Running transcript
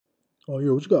Oh,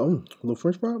 yeah, what you got? A little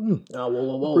french fry? Oh,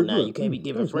 whoa. Now, you can't be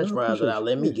giving Thanks, french man. I fries appreciate without you.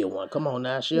 letting me Yeah. get one. Come on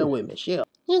now, share with me, share.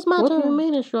 It's my turn. What do you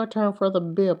mean it's your turn for the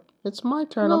bip? It's my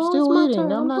turn. No, I'm still it's my eating.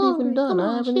 turn. I'm not hungry. even done. Come I on,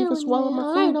 haven't share even with me, swallowed man. my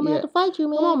All right, food I'm yet. about to fight you,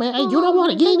 man. Come on, man. Hey, you don't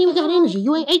want it. You ain't even got energy.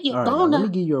 You ain't ate yet. All right, Go now on let now. me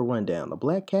give you a rundown. The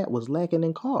black cat was lacking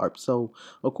in carbs, so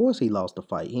of course he lost the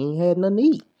fight. He ain't had nothing to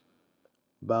eat.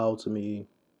 Bow to me.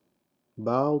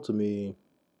 Bow to me.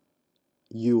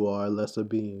 You are a lesser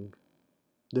being.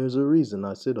 There's a reason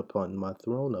I sit upon my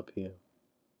throne up here.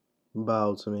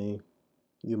 Bow to me.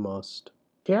 You must.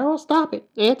 Carol, stop it.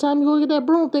 Every time you go get that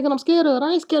broom thinking I'm scared of it,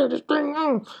 I ain't scared of this thing.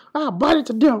 I'll bite it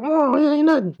to death. It ain't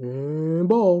nothing. And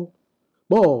ball.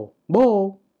 Ball.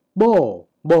 Ball. Ball.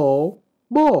 Ball.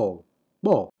 Ball.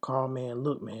 Ball. Carl, man,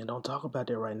 look, man, don't talk about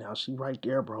that right now. She right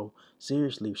there, bro.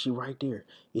 Seriously, she right there.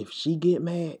 If she get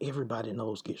mad, everybody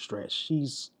knows get stressed.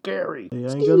 She's scary. Hey, I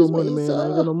ain't got no Excuse money, me, man. I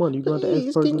ain't sir. got no money. You gonna have to ask the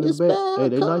Please, person can in you the back. Hey, spare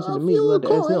they nicer a than me. You few gonna have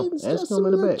to ask him. coins? Ask Just him a in the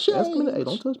little back. Ask him in the. Hey, don't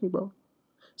change. touch me, bro.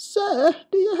 Sir,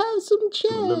 do you have some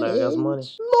Look like I got some money.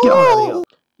 change? Get on out of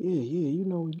here. Yeah, you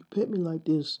know, you pet me like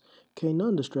this, can't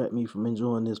none distract me from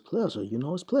enjoying this pleasure. You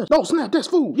know, it's pleasure. No, snap, that's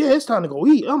food. Yeah, it's time to go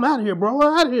eat. I'm out of here, bro.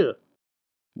 I'm out of here.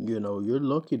 You know, you're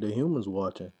lucky the humans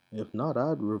watching. If not,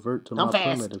 I'd revert to I'm my fast.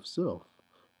 primitive self,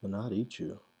 and I'd eat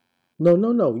you. No.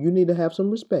 You need to have some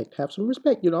respect. Have some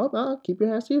respect. You know, keep your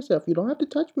hands to yourself. You don't have to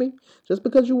touch me. Just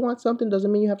because you want something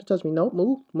doesn't mean you have to touch me. No,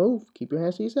 move. Keep your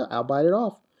hands to yourself. I'll bite it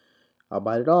off.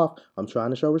 I'm trying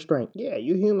to show restraint. Yeah,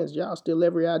 you humans, y'all steal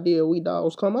every idea we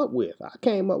dogs come up with. I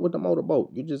came up with the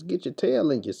motorboat. You just get your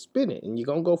tail and you spin it and you're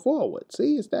going to go forward.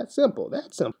 See, it's that simple.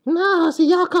 That simple. Nah, see,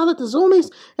 y'all call it the zoomies,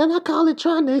 and I call it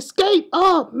trying to escape.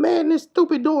 Oh, man, this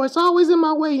stupid door. It's always in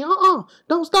my way.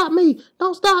 Don't stop me.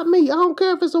 Don't stop me. I don't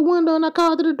care if it's a window and I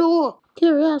call it a door.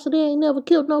 Curiosity ain't never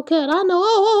killed no cat. I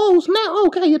know. Snap.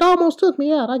 Okay, it almost took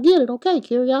me out. I get it. Okay,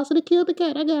 curiosity killed the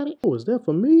cat. I got it. Oh, is that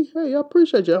for me? Hey, I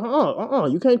appreciate you.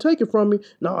 You can't take it from me.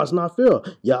 No, it's not fair.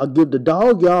 Y'all give the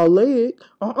dog y'all leg.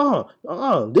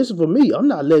 This is for me. I'm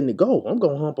not letting it go. I'm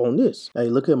gonna hump on this. Hey,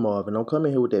 look at Marvin. Don't come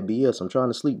in here with that BS. I'm trying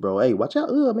to sleep, bro. Hey, watch out.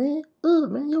 Man.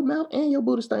 Man, your mouth and your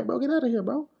booty stink, bro. Get out of here,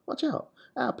 bro. Watch out.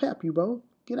 I'll pap you, bro.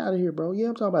 Get out of here, bro. Yeah,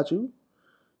 I'm talking about you.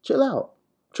 Chill out.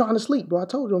 I'm trying to sleep, bro. I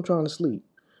told you I'm trying to sleep.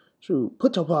 Shoot,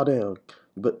 put your paw down.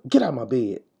 But get out of my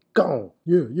bed. Gone.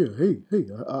 Yeah. Hey.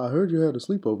 I heard you had a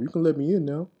sleepover. You can let me in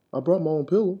now. I brought my own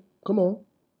pillow. Come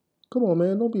on,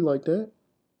 man. Don't be like that.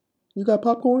 You got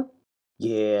popcorn?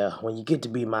 Yeah, when you get to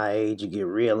be my age, you get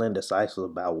real indecisive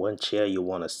about one chair you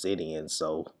want to sit in.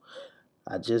 So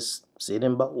I just sit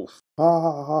in both.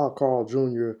 Ha, Carl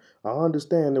Jr. I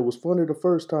understand it was funny the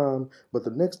first time, but the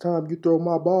next time you throw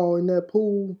my ball in that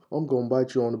pool, I'm gonna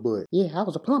bite you on the butt. Yeah, I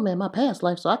was a plumber in my past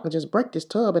life, so I can just break this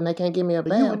tub and they can't give me a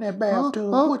bath. You in that bathtub?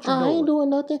 What you doing? I ain't doing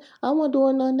nothing. I wasn't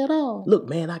doing nothing at all. Look,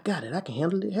 man, I got it. I can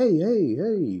handle it.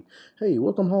 Hey,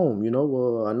 welcome home. You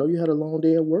know, I know you had a long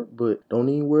day at work, but don't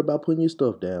even worry about putting your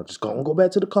stuff down. Just go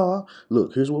back to the car.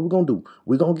 Look, here's what we're gonna do.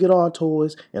 We're gonna get our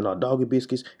toys and our doggy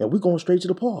biscuits, and we're going straight to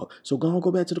the park. So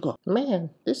go back to the car. Man,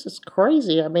 this is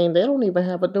crazy. I mean, they don't even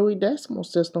have a Dewey Decimal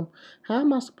System. How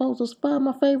am I supposed to find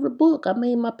my favorite book? I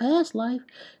mean, my past life,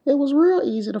 it was real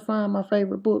easy to find my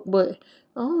favorite book, but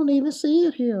I don't even see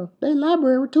it here. They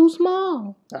library too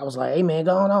small. I was like, hey, man,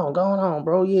 go on,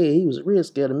 bro. Yeah, he was real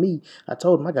scared of me. I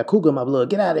told him I got cougar in my blood.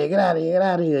 Get out of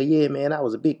here. Yeah, man, I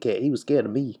was a big cat. He was scared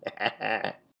of me.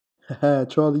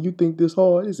 Charlie, you think this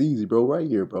hard? It's easy, bro. Right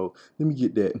here, bro. Let me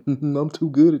get that. I'm too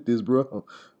good at this, bro.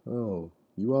 Oh,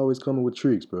 you always coming with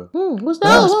tricks, bro. What's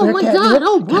that? Oh my God.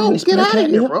 Oh, bro, get out of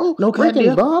here, bro. No Breaking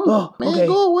catnip. bum. Oh, Man, okay.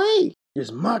 go away. This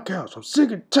is my couch. I'm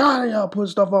sick and tired of y'all putting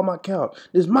stuff on my couch.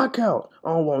 This is my couch.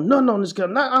 I don't want nothing on this couch.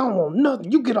 I don't want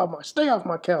nothing. You stay off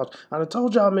my couch. I done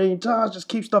told y'all a million times, just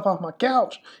keep stuff off my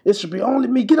couch. It should be only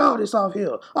me. Get all this off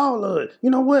here. All of it. You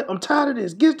know what? I'm tired of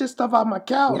this. Get this stuff off my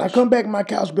couch. When I come back, my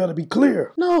couch better be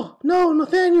clear. No,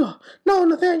 Nathaniel. No,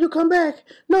 Nathaniel, come back.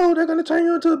 No, they're going to turn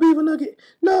you into a beaver nugget.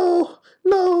 No,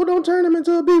 don't turn him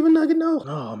into a beaver nugget, no.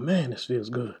 Oh, man, this feels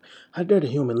good. How dare the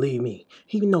human leave me?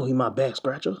 He know he my back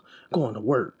scratcher. Going to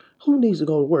work. Who needs to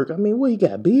go to work? I mean, what, you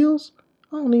got bills?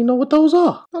 I don't even know what those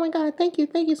are. Oh my God, thank you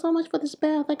so much for this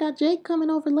bath. I got Jake coming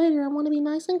over later. I want to be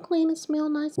nice and clean and smell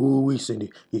nice. Ooh,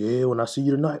 Cindy. Yeah, when I see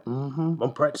you tonight,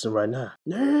 I'm practicing right now.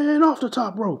 And off the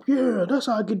top rope. Yeah, that's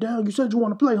how I get down. You said you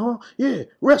want to play, huh? Yeah,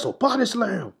 wrestle, body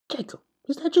slam. Jacob,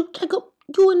 is that you? Jacob,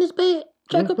 you in this bed?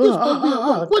 Jacob, this gonna be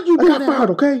a what you I doing got fired,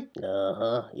 okay?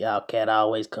 Y'all cat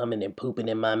always coming and pooping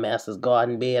in my master's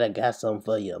garden bed. I got something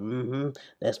for you.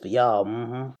 That's for y'all.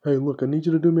 Hey, look, I need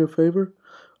you to do me a favor.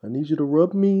 I need you to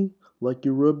rub me like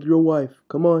you rubbed your wife.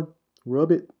 Come on,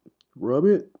 rub it.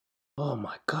 Oh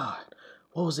my God.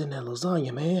 What was in that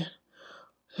lasagna, man?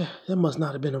 That must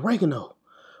not have been oregano.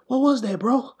 What was that,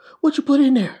 bro? What you put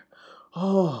in there?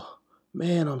 Oh,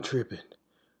 man, I'm tripping.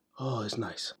 Oh, it's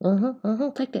nice.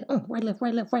 Take that. Right, left,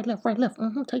 right, left, right, left, right, left.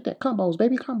 Take that. Combos,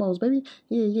 baby. Combos, baby.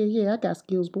 Yeah. I got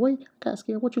skills, boy. Got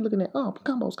skills. What you looking at? Oh,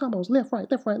 combos. Left, right,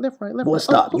 left, right, left, right, left, Boy, right.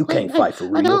 stop. You can't fight for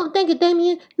I real. don't think it,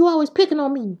 Damien. You always picking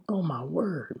on me. Oh, my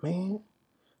word, man.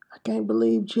 I can't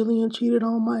believe Jillian cheated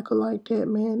on Michael like that,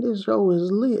 man. This show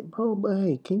is lit, bro. But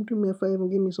hey, can you do me a favor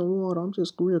and give me some water? I'm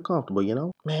just real comfortable, you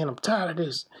know? Man, I'm tired of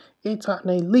this. Every time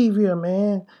they leave here,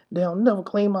 man, they'll never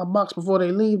clean my box before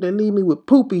they leave. They leave me with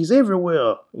poopies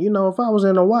everywhere. You know, if I was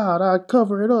in the wild, I'd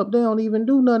cover it up. They don't even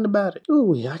do nothing about it.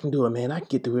 Ooh, yeah, I can do it, man. I can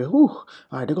get through here. Ooh. All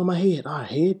right, there go my head. All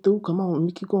right, head through. Come on, let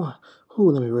me keep going.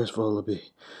 Ooh, let me rest for a little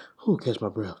bit. Ooh, catch my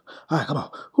breath. All right, come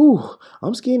on. Ooh,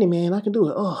 I'm skinny, man. I can do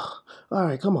it. Oh, all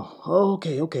right, come on.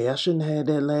 Okay. I shouldn't have had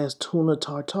that last tuna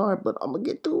tartare, but I'm going to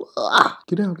get through.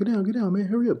 Get down, man.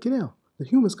 Hurry up, get down. The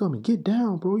human's coming. Get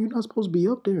down, bro. You're not supposed to be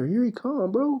up there. Here he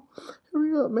come, bro.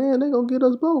 Hurry up, man. They going to get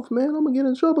us both, man. I'm going to get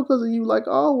in trouble because of you like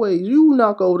always. You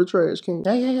knock over the trash can.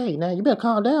 Hey. Now, you better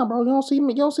calm down, bro. You don't see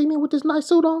me with this nice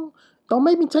suit on? Don't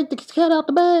make me take the cat out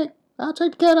the bag. I'll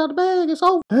take the cat out the bag. It's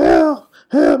over.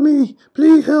 Help me.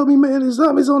 Please help me, man. There's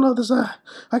zombies on the other side.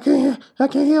 I can't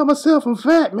help myself. I'm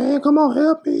fat, man. Come on,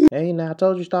 help me. Hey, now I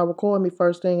told you stop recording me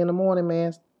first thing in the morning,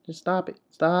 man. Just stop it.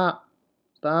 Stop.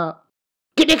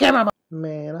 Get the camera,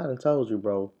 man. I done told you,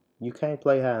 bro. You can't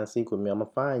play hide and seek with me. I'm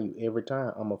gonna find you every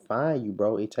time. I'm gonna find you,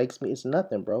 bro. It takes me. It's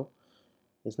nothing, bro.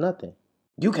 It's nothing.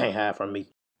 You can't hide from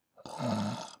me.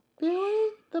 Billy,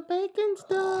 the bacon's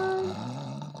done.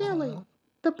 Billy,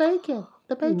 the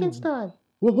bacon's done.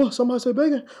 What? Somebody say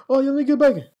bacon? Oh, you need to get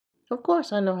bacon. Of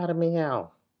course I know how to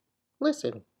meow.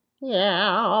 Listen.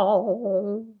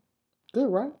 Meow. Good,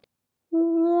 right?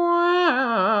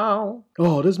 Wow.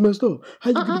 Oh, this messed up. How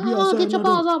you gonna be outside? Get your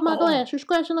paws off my glass. You're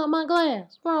scratching up my glass.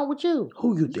 What's wrong with you?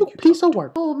 Who you think you piece of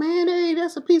work. Oh man, hey,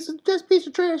 that's a piece of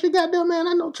trash. You got that, man.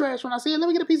 I know trash when I see it. Let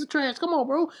me get a piece of trash. Come on,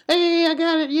 bro. Hey, I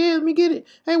got it. Yeah, let me get it.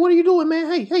 Hey, what are you doing, man?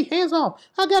 Hey, hands off.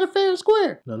 I got it fair and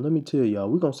square. Now let me tell y'all,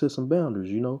 we're gonna set some boundaries,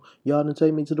 you know. Y'all didn't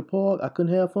take me to the park. I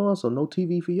couldn't have fun, so no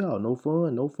TV for y'all. No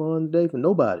fun today for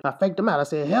nobody. I faked him out. I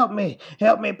said, help me,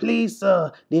 please,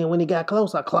 sir. Then when he got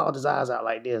close, I clawed his eyes out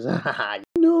like this.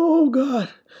 No, oh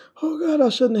God, I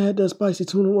shouldn't have had that spicy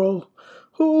tuna roll.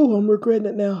 Oh, I'm regretting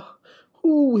it now.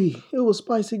 Ooh, it was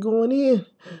spicy going in,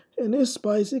 and it's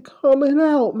spicy coming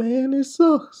out, man. It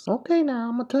sucks. Okay, now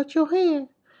I'm gonna touch your hand.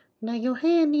 Now your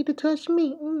hand need to touch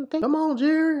me. Come on,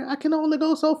 Jerry. I can only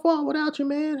go so far without you,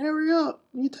 man. Hurry up.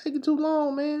 You taking too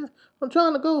long, man. I'm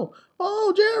trying to go.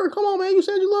 Oh, Jerry, come on, man. You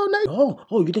said you love Nate.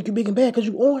 Oh, you think you're big and bad because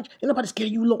you orange? Ain't nobody scared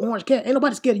of you, little orange cat. Ain't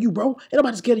nobody scared of you, bro. Ain't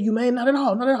nobody scared of you, man. Not at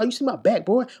all. You see my back,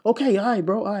 boy. Okay, all right,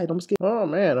 bro. All right, I'm scared. Oh,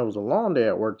 man, it was a long day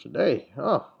at work today.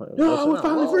 Oh, we're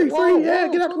finally free. Yeah,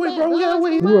 get out the way, bro. We gotta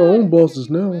wait. We're our own bosses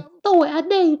now. Throw it. I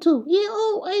dare you to.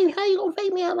 Yeah, hey, how you gonna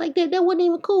fake me out like that? That wasn't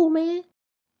even cool, man.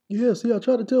 Yeah, see, I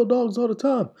try to tell dogs all the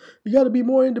time. You got to be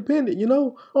more independent, you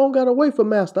know? I don't got to wait for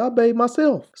master. I bathe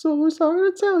myself. So we're sorry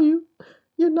to tell you,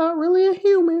 you're not really a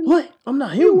human. What? I'm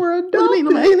not human. You were adopted. What do you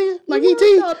mean? I'm an alien? Like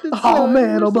E.T.? Oh,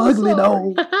 man, I'm ugly,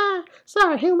 though.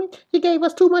 Sorry, human. You gave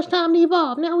us too much time to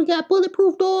evolve. Now we got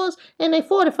bulletproof doors, and they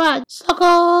fortified.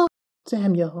 Sucker!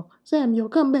 Samuel,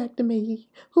 come back to me.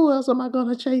 Who else am I going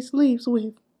to chase leaves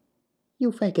with?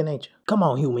 You faking, ain't you? Come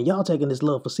on, human. Y'all taking this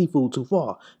love for seafood too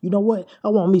far. You know what? I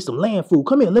want me some land food.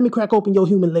 Come here. Let me crack open your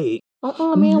human leg.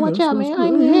 Man. Watch out, man. I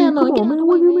ain't even had none. Come on, man.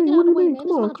 What do you mean? Come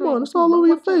on. It's all over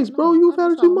your face, bro. You've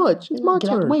had it too much. It's my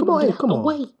turn. Come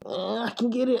on. I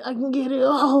can get it.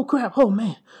 Oh, crap. Oh,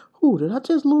 man. Ooh, did I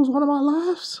just lose one of my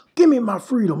lives? Give me my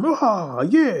freedom. Ah,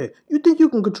 yeah. You think you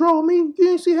can control me?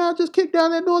 You ain't see how I just kicked down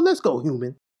that door? Let's go,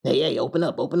 human. Hey, open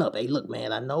up. Hey, look,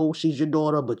 man, I know she's your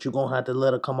daughter, but you're going to have to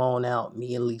let her come on out.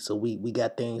 Me and Lisa, we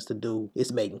got things to do.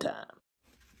 It's mating time.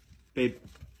 Babe,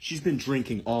 she's been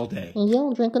drinking all day. And you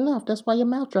don't drink enough. That's why your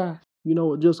mouth dry. You know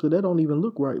what, Jessica, that don't even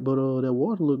look right, but that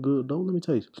water look good, though. Let me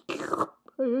taste.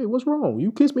 Hey, what's wrong?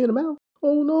 You kissed me in the mouth?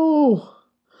 Oh, no.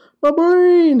 My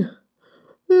brain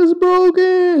is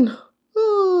broken.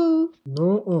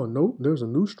 Nope. There's a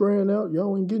new strand out.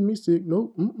 Y'all ain't getting me sick.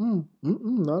 Nope.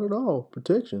 Not at all.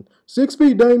 Protection. 6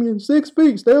 feet, Damien. 6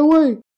 feet. Stay away.